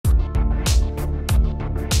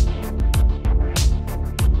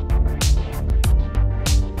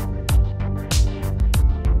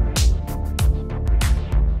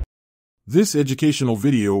This educational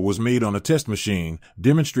video was made on a test machine,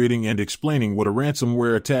 demonstrating and explaining what a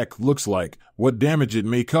ransomware attack looks like, what damage it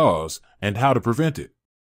may cause, and how to prevent it.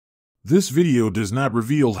 This video does not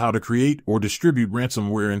reveal how to create or distribute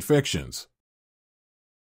ransomware infections.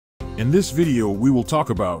 In this video, we will talk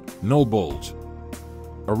about NullBulge,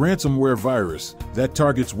 a ransomware virus that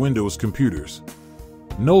targets Windows computers.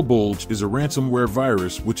 NullBulge is a ransomware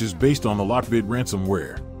virus which is based on the Lockbit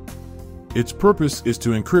ransomware. Its purpose is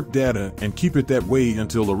to encrypt data and keep it that way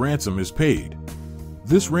until a ransom is paid.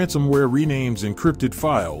 This ransomware renames encrypted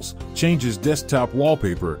files, changes desktop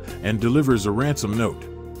wallpaper, and delivers a ransom note.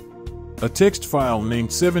 A text file named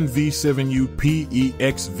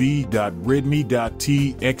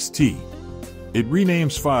 7v7upexv.readme.txt. It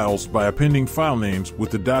renames files by appending file names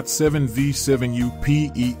with the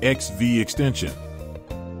 .7v7upexv extension.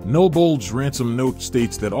 NullBulge ransom note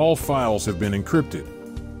states that all files have been encrypted.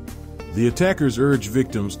 The attackers urge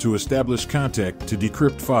victims to establish contact to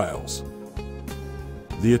decrypt files.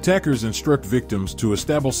 The attackers instruct victims to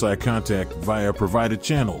establish contact via provided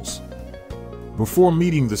channels. Before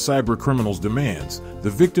meeting the cybercriminal's demands, the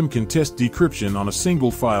victim can test decryption on a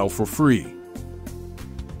single file for free.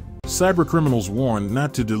 Cybercriminals warn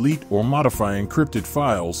not to delete or modify encrypted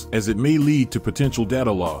files as it may lead to potential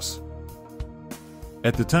data loss.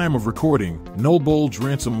 At the time of recording, NullBulge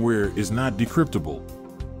ransomware is not decryptable.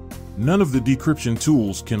 None of the decryption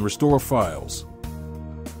tools can restore files.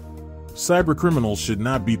 Cybercriminals should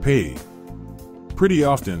not be paid. Pretty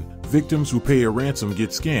often, victims who pay a ransom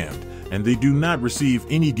get scammed, and they do not receive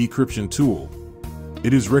any decryption tool.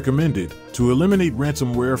 It is recommended to eliminate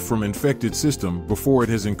ransomware from infected system before it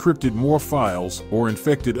has encrypted more files or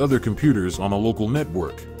infected other computers on a local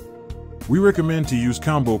network. We recommend to use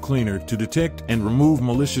Combo Cleaner to detect and remove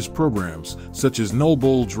malicious programs such as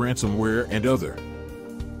NullBulge ransomware and other.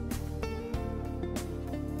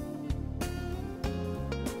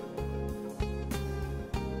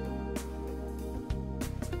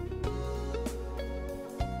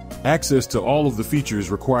 Access to all of the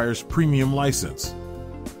features requires premium license.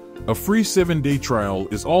 A free 7-day trial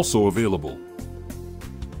is also available.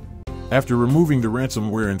 After removing the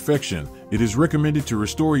ransomware infection, it is recommended to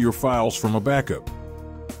restore your files from a backup.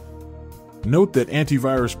 Note that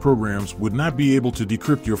antivirus programs would not be able to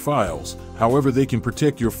decrypt your files, however they can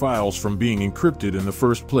protect your files from being encrypted in the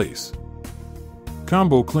first place.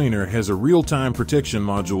 Combo Cleaner has a real-time protection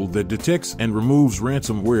module that detects and removes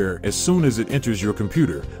ransomware as soon as it enters your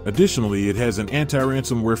computer. Additionally, it has an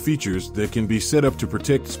anti-ransomware features that can be set up to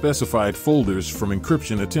protect specified folders from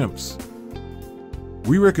encryption attempts.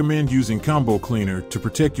 We recommend using Combo Cleaner to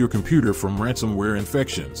protect your computer from ransomware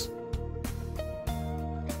infections.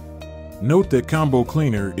 Note that Combo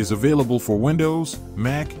Cleaner is available for Windows,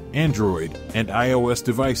 Mac, Android, and iOS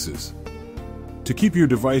devices. To keep your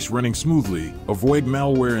device running smoothly, avoid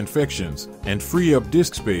malware infections, and free up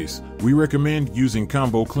disk space, we recommend using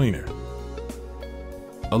Combo Cleaner.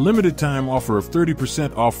 A limited time offer of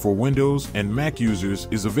 30% off for Windows and Mac users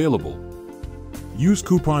is available. Use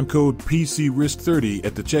coupon code PCRISK30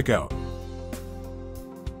 at the checkout.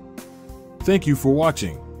 Thank you for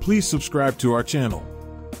watching. Please subscribe to our channel.